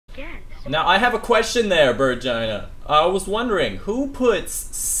Now I have a question there, Birdgina. I was wondering, who puts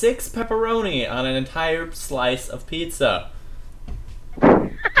 6 pepperoni on an entire slice of pizza?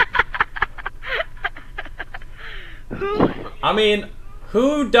 I mean,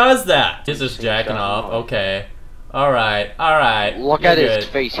 who does that? He's just jacking off. Okay. Alright, alright. Look at his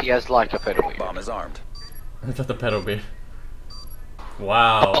face, he has like a pedal beard. Bomb is armed. I thought the pedal beard.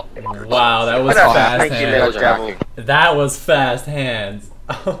 Wow. Wow, that was fast hands. That was fast hands.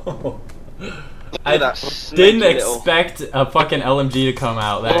 Oh. I didn't expect a fucking LMG to come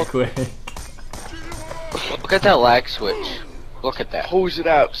out that quick. Look at that lag switch. Look at that. Hose it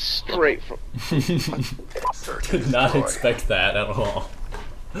out straight from. Did not expect that at all.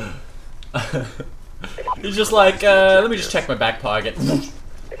 He's just like, let me just check my back pocket.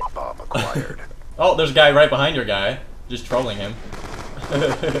 Bomb acquired. Oh, there's a guy right behind your guy. Just trolling him.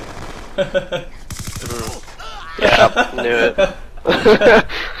 Yeah, knew it.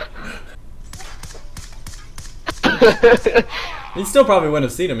 He still probably wouldn't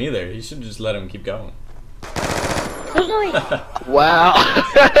have seen him either. He should just let him keep going. Wow.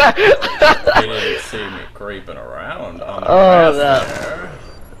 He didn't see me creeping around on the Oh, grass there.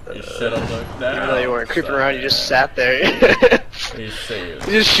 You should have looked down. Even though you weren't creeping around, you just sat there. He sees.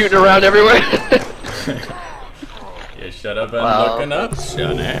 You're just shooting around everywhere. You should have been Wow. looking up,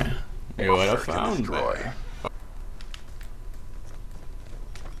 Shunny. You would have found me.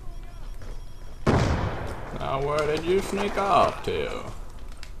 Now where did you sneak off to?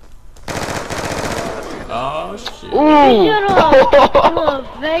 Oh shit.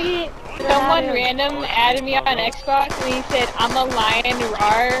 Someone random added me on Xbox and he said, I'm a lion,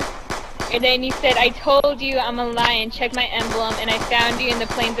 rawr. And then he said, I told you I'm a lion, check my emblem, and I found you in the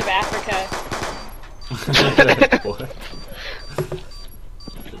plains of Africa. What?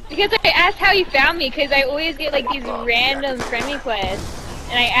 Because I asked how he found me, because I always get like these random friend requests.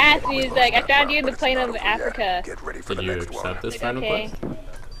 And I asked and he was like, I found you in the plains of Africa. Did you accept this friend Okay. request?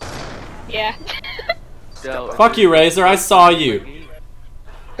 Yeah. Fuck you, Razor, I saw you.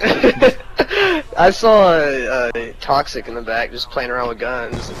 I saw Toxic in the back just playing around with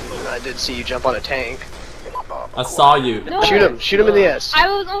guns, and I did see you jump on a tank. I saw you. No, Shoot him in the ass. I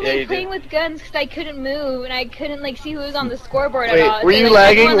was only you playing did. with guns because I couldn't move and I couldn't like see who was on the scoreboard Wait, at all. were So, you like,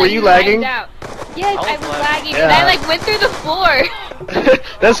 lagging? everyone, Were like, you lined lagging? out. Yes, I was lagging, Yeah. and I like went through the floor.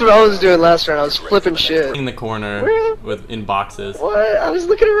 That's what I was doing last round. I was flipping shit. In the corner with in boxes. What? I was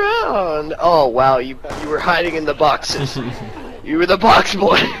looking around. Oh wow, you were hiding in the boxes. You were the box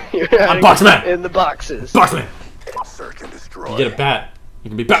boy. You were hiding Boxman! in the boxes. Boxman! Search and destroy. You get a bat. You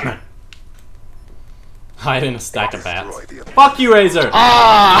can be Batman. Hide in a stack of bats. Fuck you, Razor!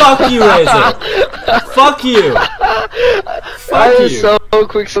 Ah! Fuck you, Razor! Fuck you! Fuck I you! was so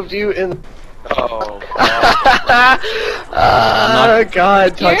quick slipped you in. Oh, Oh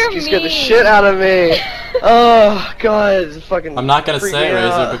god, Toxic, you scared the shit out of me. Oh god, it's fucking. I'm not gonna freaked say me Razor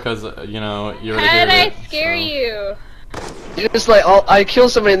out. because, you know, you're How already did I here, scare so. you? You just like, I kill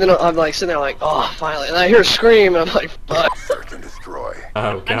somebody and then I'm like sitting there like, oh, finally, and I hear a scream and I'm like, fuck. Search and destroy.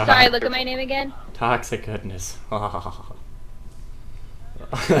 Oh god. I'm sorry, look at my name again. Toxic goodness. Oh.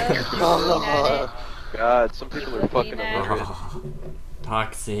 God, some people are fucking Looking hilarious.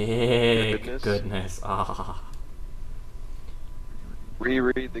 Toxic Goodness. goodness.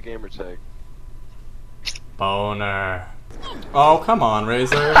 Reread the gamer tag. Boner. Oh, come on,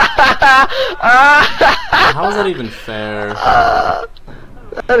 Razor. How is that even fair?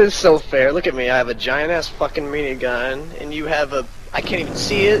 That is so fair. Look at me. I have a giant ass fucking minigun, and you have a. I can't even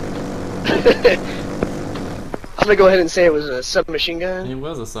see it. I'm gonna go ahead and say it was a submachine gun. He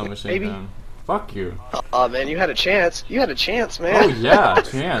was a submachine Maybe. gun. Fuck you. Oh man, you had a chance. You had a chance, man. Oh yeah,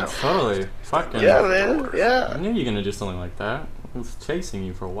 chance, totally. Fucking. Yeah, man. I Yeah. knew you were gonna do something like that. I was chasing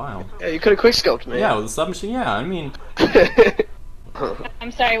you for a while. Yeah, you could have quickscoped me. Yeah, with a submachine. Yeah, I mean.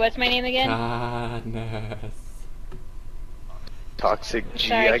 I'm sorry, what's my name again? Godness. Toxic G,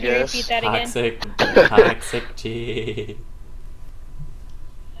 Sorry, I can you guess. repeat that again? Toxic G.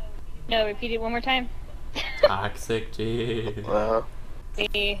 No, repeat it one more time. Toxic G. Wow.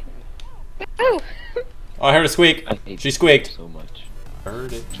 Ooh. Oh, I heard a squeak. She squeaked. So much.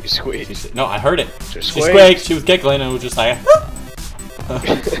 Heard it. You squeaked. No, I heard it. She She squeaked. She was giggling and it was just like.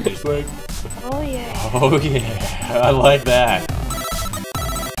 She squeaked. Oh yeah. Oh yeah, I like that.